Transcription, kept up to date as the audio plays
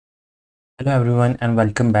Hello everyone and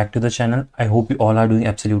welcome back to the channel. I hope you all are doing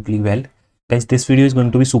absolutely well. Guys, this video is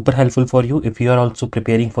going to be super helpful for you if you are also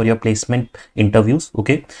preparing for your placement interviews,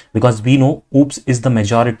 okay? Because we know OOPS is the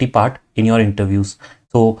majority part in your interviews.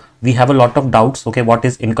 So we have a lot of doubts, okay? What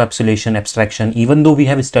is encapsulation, abstraction? Even though we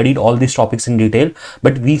have studied all these topics in detail,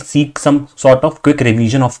 but we seek some sort of quick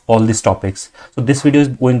revision of all these topics. So this video is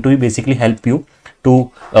going to be basically help you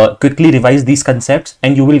to quickly revise these concepts,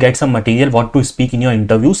 and you will get some material what to speak in your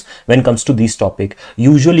interviews when it comes to this topic.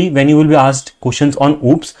 Usually when you will be asked questions on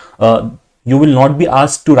OOPS, you will not be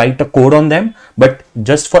asked to write a code on them, but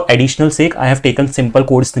just for additional sake I have taken simple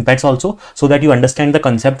code snippets also, so that you understand the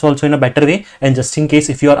concepts also in a better way, and just in case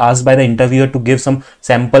if you are asked by the interviewer to give some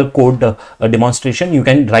sample code demonstration, you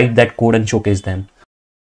can write that code and showcase them.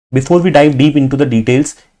 Before we dive deep into the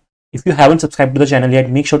details, if you haven't subscribed to the channel yet,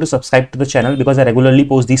 make sure to subscribe to the channel because I regularly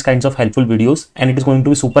post these kinds of helpful videos, and it is going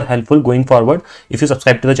to be super helpful going forward if you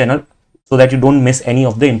subscribe to the channel so that you don't miss any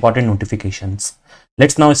of the important notifications.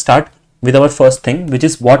 Let's now start with our first thing, which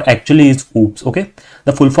is what actually is OOPS, okay?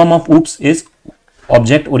 The full form of OOPS is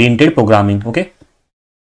Object Oriented Programming, okay?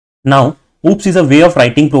 Now, OOPS is a way of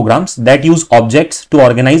writing programs that use objects to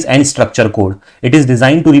organize and structure code. It is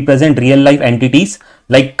designed to represent real life entities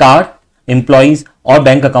like car, employees, or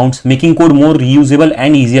bank accounts, making code more reusable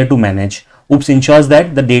and easier to manage. OOPS ensures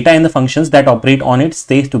that the data and the functions that operate on it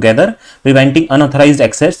stay together, preventing unauthorized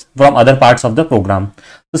access from other parts of the program.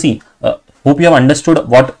 So see, hope you have understood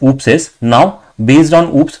what OOPS is. Now, based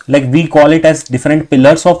on OOPS, like we call it as different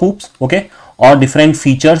pillars of OOPS, okay, or different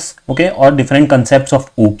features, okay, or different concepts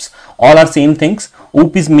of OOPS. All are same things.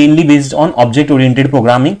 OOP is mainly based on object-oriented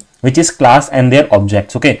programming, which is class and their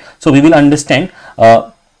objects, okay. So we will understand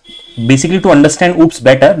basically, to understand OOPS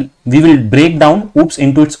better, we will break down OOPS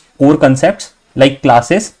into its core concepts like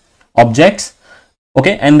classes, objects,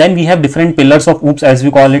 okay, and then we have different pillars of OOPS as we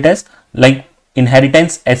call it as, like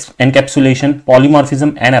inheritance, encapsulation,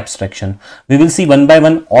 polymorphism, and abstraction. We will see one by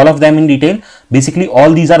one all of them in detail. Basically,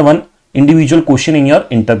 all these are one individual question in your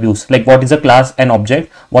interviews, like what is a class and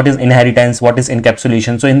object, what is inheritance, what is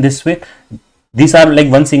encapsulation. So in this way, these are like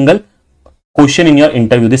one single question in your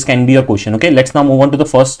interview. This can be your question, okay. Let's now move on to the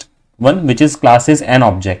first one, which is classes and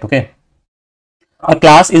object, okay. A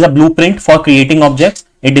class is a blueprint for creating objects.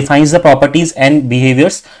 It defines the properties and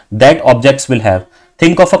behaviors that objects will have.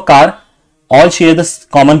 Think of a car. All share the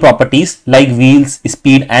common properties like wheels,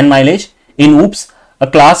 speed, and mileage. In OOPS, a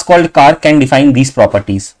class called car can define these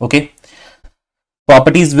properties, okay.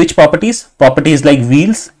 Properties, which properties? Properties like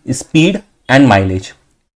wheels, speed, and mileage.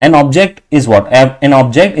 An object is what? An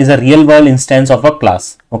object is a real world instance of a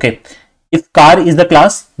class, okay. If car is the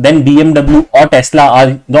class, then BMW or Tesla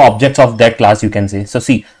are the objects of that class, you can say. So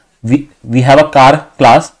see, we have a car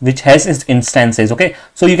class which has its instances, okay.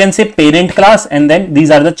 So you can say parent class, and then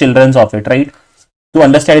these are the children of it, right? To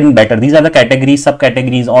understand it better, these are the categories,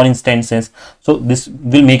 subcategories, or instances. So this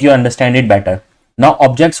will make you understand it better. Now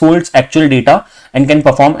objects holds actual data and can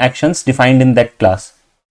perform actions defined in that class.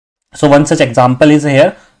 So one such example is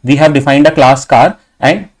here. We have defined a class car,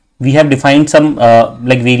 and we have defined some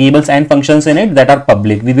like variables and functions in it that are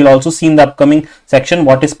public. We will also see in the upcoming section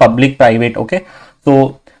what is public, private, okay.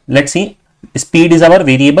 So let's see, speed is our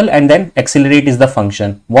variable, and then accelerate is the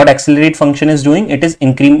function. What accelerate function is doing? It is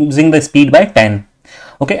increasing the speed by 10,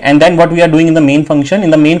 okay. And then what we are doing in the main function?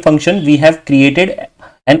 In the main function, we have created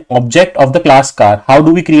an object of the class car. How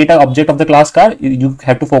do we create an object of the class car? You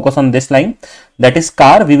have to focus on this line, that is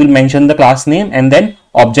car. We will mention the class name and then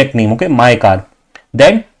object name, okay, my car.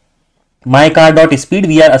 Then my car dot speed,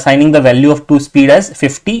 we are assigning the value of to speed as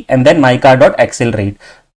 50, and then my car dot accelerate,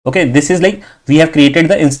 okay. This is like we have created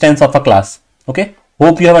the instance of a class, okay.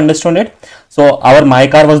 Hope you have understood it. So our my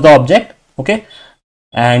car was the object, okay,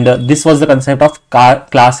 and this was the concept of car,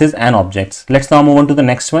 classes, and objects. Let's now move on to the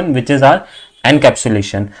next one, which is our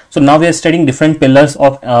encapsulation. So now we are studying different pillars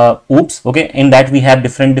of OOPS, okay. In that we have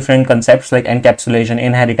different concepts like encapsulation,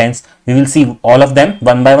 inheritance. We will see all of them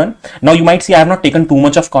one by one. Now you might see I have not taken too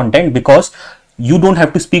much of content because you don't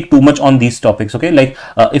have to speak too much on these topics, okay. Like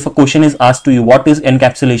if a question is asked to you, what is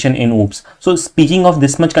encapsulation in OOPS? So speaking of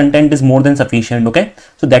this much content is more than sufficient, okay.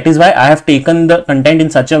 So that is why I have taken the content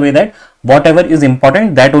in such a way that whatever is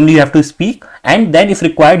important, that only you have to speak, and then if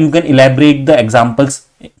required you can elaborate the examples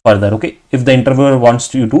further, okay, if the interviewer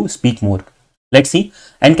wants you to speak more. Let's see.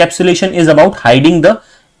 Encapsulation is about hiding the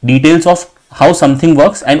details of how something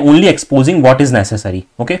works and only exposing what is necessary,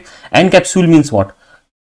 okay. Encapsule means what?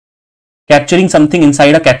 Capturing something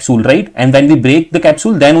inside a capsule, right? And when we break the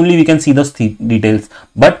capsule, then only we can see those details.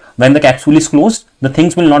 But when the capsule is closed, the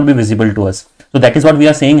things will not be visible to us. So that is what we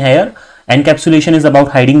are saying here. Encapsulation is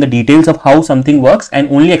about hiding the details of how something works and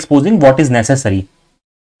only exposing what is necessary.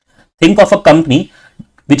 Think of a company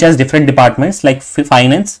which has different departments like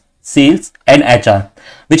finance, sales, and HR,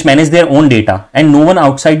 which manage their own data, and no one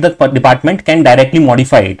outside the department can directly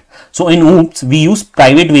modify it. So in OOPS, we use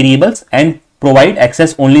private variables and provide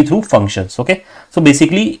access only through functions. Okay, so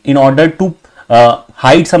basically, in order to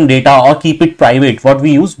hide some data or keep it private, what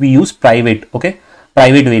we use private, okay,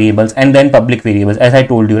 private variables and then public variables, as I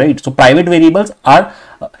told you, right? So private variables are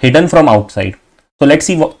hidden from outside. So let's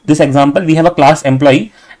see this example. We have a class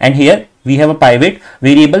employee, and here we have a private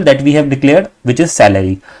variable that we have declared, which is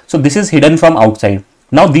salary. So this is hidden from outside.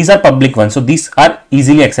 Now these are public ones, so these are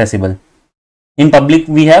easily accessible. In public,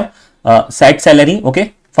 we have set salary,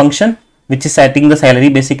 okay, function, which is setting the salary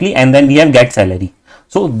basically, and then we have get salary.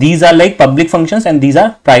 So these are like public functions and these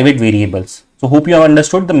are private variables. So hope you have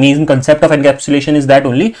understood the main concept of encapsulation is that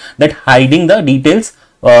only that hiding the details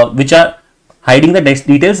which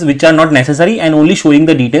are not necessary and only showing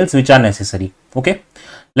the details which are necessary. Okay,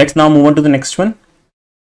 let's now move on to the next one,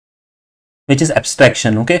 which is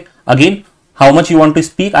abstraction. Okay, again, how much you want to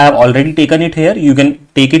speak, I have already taken it here. You can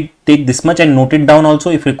take this much and note it down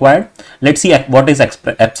also if required. Let's see what is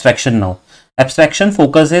abstraction now. Abstraction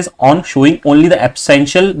focuses on showing only the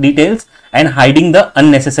essential details and hiding the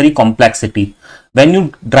unnecessary complexity. When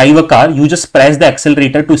you drive a car, you just press the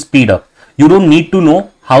accelerator to speed up. You don't need to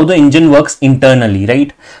know how the engine works internally,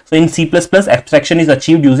 right? So in C++, abstraction is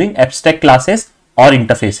achieved using abstract classes or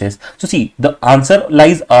interfaces. So see, the answer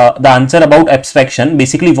about abstraction,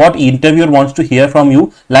 basically what interviewer wants to hear from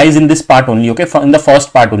you lies in this part only, okay, in the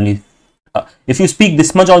first part only. If you speak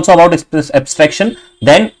this much also about abstraction,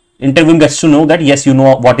 then interviewer gets to know that yes, you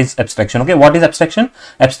know what is abstraction. Okay, what is abstraction?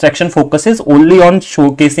 Abstraction focuses only on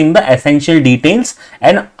showcasing the essential details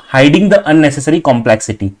and hiding the unnecessary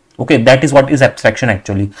complexity. Okay, that is what is abstraction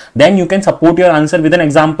actually. Then you can support your answer with an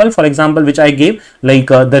example. For example, which I gave, like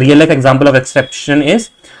the real life example of abstraction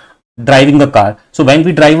is driving a car. So when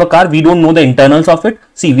we drive a car, we don't know the internals of it.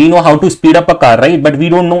 See, we know how to speed up a car, right? But we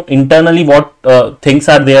don't know internally what things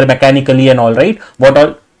are there mechanically and all, right? What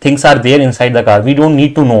all things are there inside the car. We don't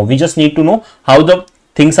need to know. We just need to know how the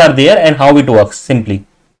things are there and how it works simply.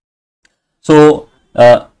 So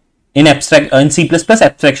in C++,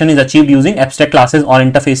 abstraction is achieved using abstract classes or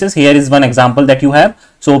interfaces. Here is one example that you have.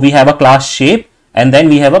 So we have a class shape and then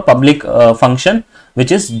we have a public function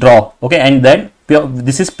which is draw. Okay, and then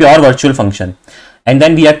this is pure virtual function. And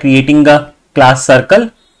then we are creating a class circle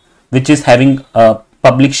which is having a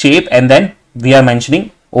public shape, and then we are mentioning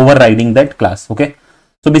overriding that class. Okay.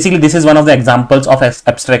 So basically this is one of the examples of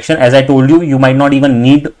abstraction. As I told you, you might not even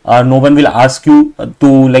need no one will ask you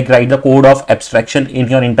to like write the code of abstraction in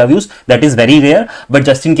your interviews. That is very rare, but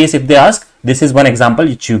just in case if they ask, this is one example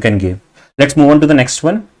which you can give. Let's move on to the next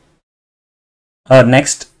one.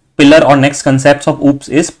 Next pillar or next concepts of OOPS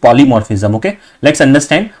is polymorphism. Okay, let's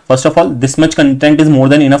understand. First of all, this much content is more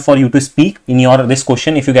than enough for you to speak in this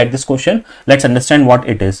question. If you get this question, let's understand what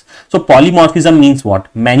it is. So polymorphism means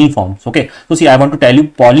what? Many forms. Okay, so see, I want to tell you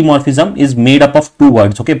polymorphism is made up of two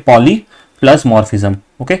words. Okay, poly plus morphism.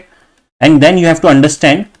 Okay, and then you have to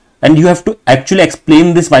understand and you have to actually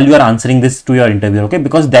explain this while you are answering this to your interviewer. Okay,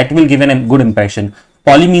 because that will give a good impression.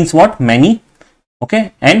 Poly means what? Many.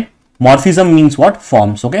 Okay, and morphism means what?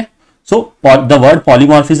 Forms. Okay, so the word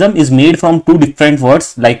polymorphism is made from two different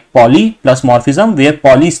words like poly plus morphism, where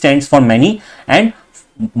poly stands for many and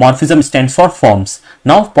morphism stands for forms.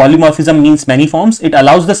 Now polymorphism means many forms. It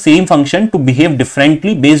allows the same function to behave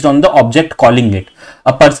differently based on the object calling it.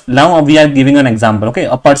 Now we are giving an example. Okay,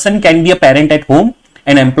 a person can be a parent at home,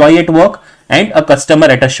 an employee at work, and a customer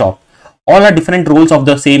at a shop. All are different roles of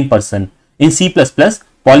the same person. In C++,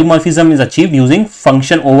 polymorphism is achieved using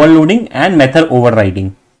function overloading and method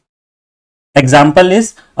overriding. Example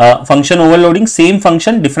is function overloading, same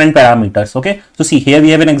function, different parameters. Okay, so see, here we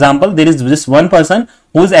have an example. There is this one person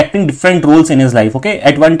who is acting different roles in his life. Okay,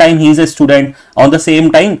 at one time he is a student, on the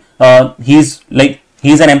same time he is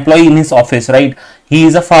an employee in his office, right? He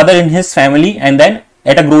is a father in his family, and then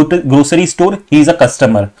at a grocery store he is a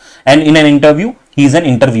customer, and in an interview he is an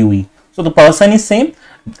interviewee. So the person is same,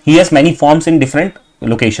 he has many forms in different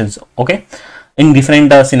locations. Okay, in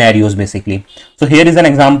different scenarios basically. So here is an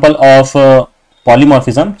example of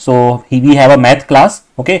polymorphism. So we have a math class.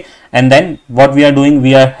 Okay, and then what we are doing,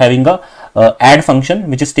 we are having a add function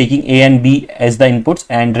which is taking a and b as the inputs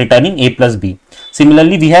and returning a plus b.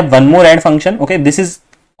 Similarly, we have one more add function. Okay, this is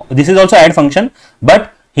also add function,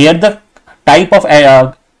 but here the type of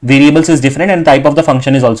variables is different and type of the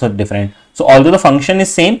function is also different. So although the function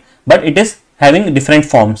is same, but it is having different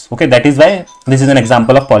forms. Okay, that is why this is an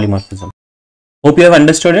example of polymorphism. Hope you have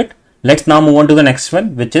understood it. Let's now move on to the next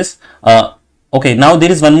one, which is okay. Now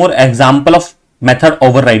there is one more example of method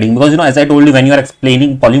overriding, because as I told you, when you are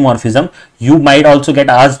explaining polymorphism, you might also get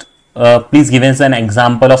asked, please give us an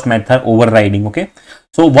example of method overriding. Okay,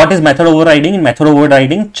 so what is method overriding? In method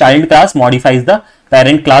overriding, child class modifies the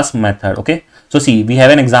parent class method. Okay, so see, we have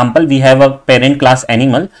an example. We have a parent class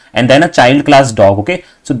animal and then a child class dog. Okay,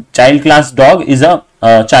 so child class dog is a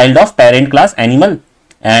child of parent class animal,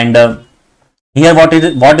 and here what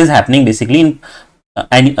is happening basically in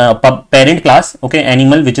parent class, okay,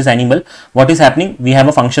 animal, which is animal, what is happening? We have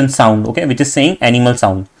a function sound, okay, which is saying animal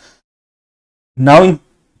sound. Now in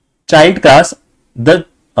child class, the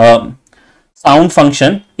sound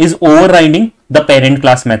function is overriding the parent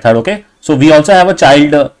class method. Okay, so we also have a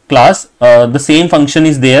child class, the same function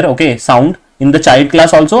is there, okay, sound, in the child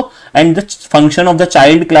class also, and the function of the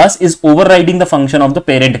child class is overriding the function of the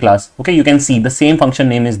parent class. Okay, you can see the same function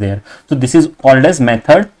name is there. So this is called as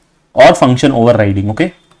method or function overriding.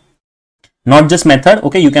 Okay, not just method,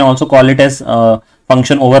 okay, you can also call it as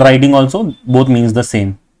function overriding also, both means the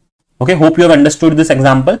same. Okay, hope you have understood this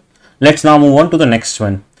example. Let's now move on to the next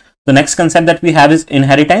one. The next concept that we have is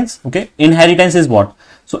inheritance. Okay, inheritance is what?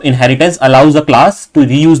 So inheritance allows a class to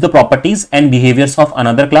reuse the properties and behaviors of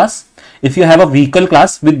another class. If you have a vehicle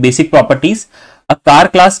class with basic properties, a car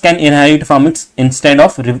class can inherit from it instead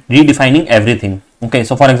of redefining everything. Okay,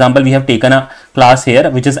 so for example, we have taken a class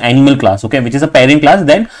here which is animal class, okay, which is a parent class.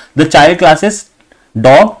 Then the child classes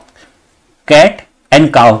dog, cat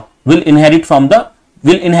and cow will inherit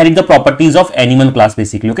the properties of animal class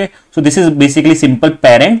basically. Okay, so this is basically simple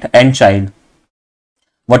parent and child.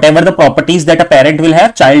 Whatever the properties that a parent will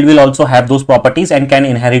have, child will also have those properties and can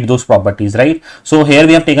inherit those properties, right? So here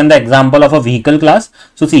we have taken the example of a vehicle class.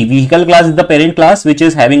 So see, vehicle class is the parent class which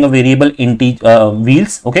is having a variable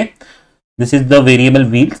wheels. Okay, this is the variable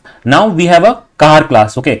wheels. Now we have a car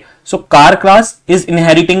class. Okay, so car class is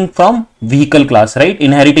inheriting from vehicle class, right?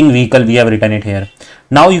 Inheriting vehicle, we have written it here.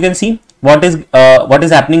 Now you can see what is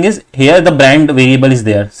happening is here the brand variable is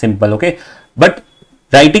there, simple. Okay, but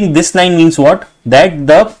writing this line means what? That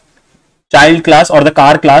the child class or the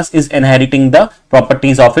car class is inheriting the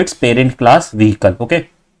properties of its parent class vehicle. Okay,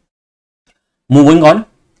 moving on.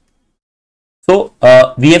 So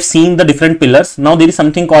we have seen the different pillars. Now there is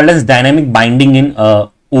something called as dynamic binding in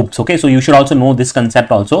OOPS. Okay, so you should also know this concept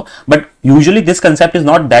also, but usually this concept is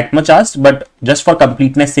not that much asked, but just for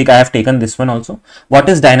completeness sake I have taken this one also. What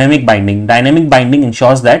is dynamic binding? Dynamic binding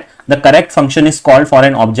ensures that the correct function is called for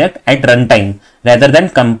an object at runtime rather than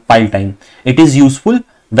compile time. It is useful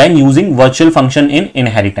when using virtual function in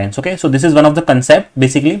inheritance. Okay, so this is one of the concept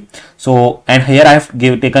basically. So, and here I have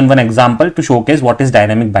taken one example to showcase what is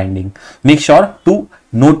dynamic binding. Make sure to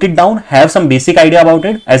note it down, have some basic idea about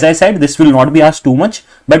it. As I said, this will not be asked too much,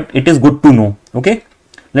 but it is good to know. Okay,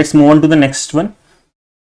 let's move on to the next one.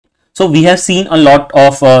 So we have seen a lot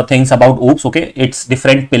of things about OOPS. Okay, its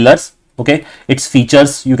different pillars, okay, its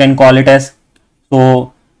features you can call it as.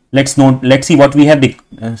 So let's see what we have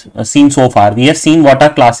seen so far. We have seen what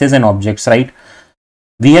are classes and objects, right?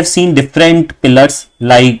 We have seen different pillars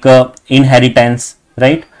like inheritance,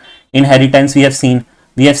 right? Inheritance we have seen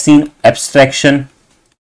abstraction,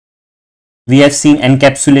 we have seen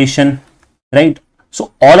encapsulation, right?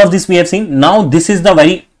 So all of this we have seen. Now this is the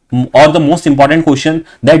the most important question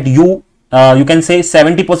that you can say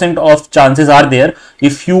 70% of chances are there.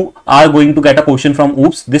 If you are going to get a question from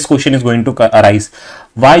OOPS, this question is going to arise.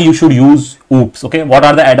 Why you should use OOPS? Okay, what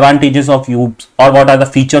are the advantages of OOPS, or what are the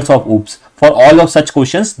features of OOPS? For all of such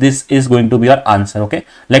questions, this is going to be your answer. Okay,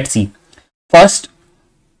 let's see. First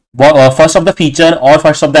of the feature or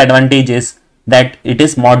first of the advantage is that it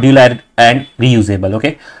is modular and reusable.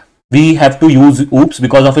 Okay, we have to use OOPS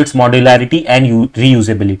because of its modularity and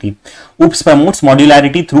reusability. OOPS promotes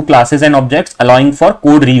modularity through classes and objects, allowing for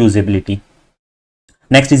code reusability.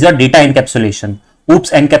 Next is your data encapsulation.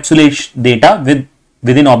 OOPS encapsulates data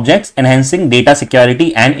within objects, enhancing data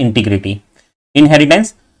security and integrity.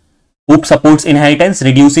 Inheritance. OOPS supports inheritance,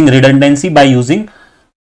 reducing redundancy by using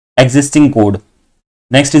existing code.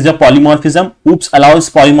 Next is your polymorphism. OOPS allows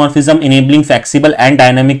polymorphism, enabling flexible and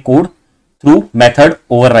dynamic code through method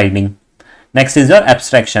overriding. Next is your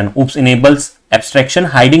abstraction. OOPS enables abstraction,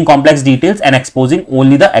 hiding complex details and exposing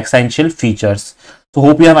only the essential features. So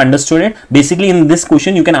hope you have understood it. Basically in this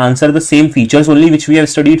question you can answer the same features only which we have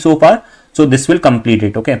studied so far. So this will complete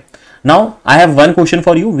it. Okay. Now I have one question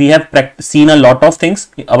for you. We have seen a lot of things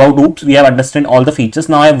about OOPS. We have understood all the features.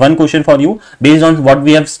 Now I have one question for you. Based on what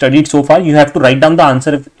we have studied so far, you have to write down the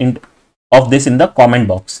answer of this in the comment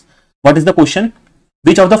box. What is the question?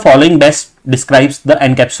 Which of the following best describes the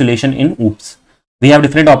encapsulation in OOPS? We have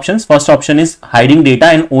different options. First option is hiding data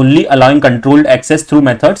and only allowing controlled access through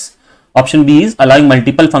methods. Option B is allowing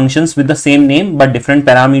multiple functions with the same name but different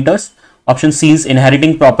parameters. Option C is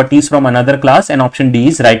inheriting properties from another class, and option D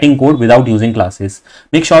is writing code without using classes.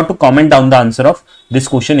 Make sure to comment down the answer of this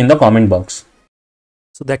question in the comment box.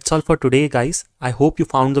 So that's all for today, guys. I hope you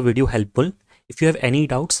found the video helpful. If you have any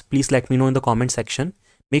doubts, please let me know in the comment section.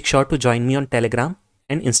 Make sure to join me on Telegram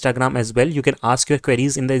and Instagram as well. You can ask your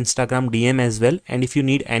queries in the Instagram DM as well, and if you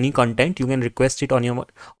need any content, you can request it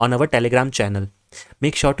on our Telegram channel.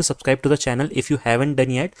 Make sure to subscribe to the channel if you haven't done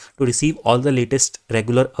yet to receive all the latest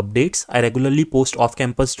regular updates. I regularly post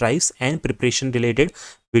off-campus drives and preparation related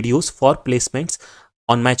videos for placements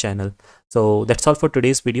on my channel. So that's all for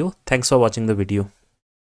today's video. Thanks for watching the video.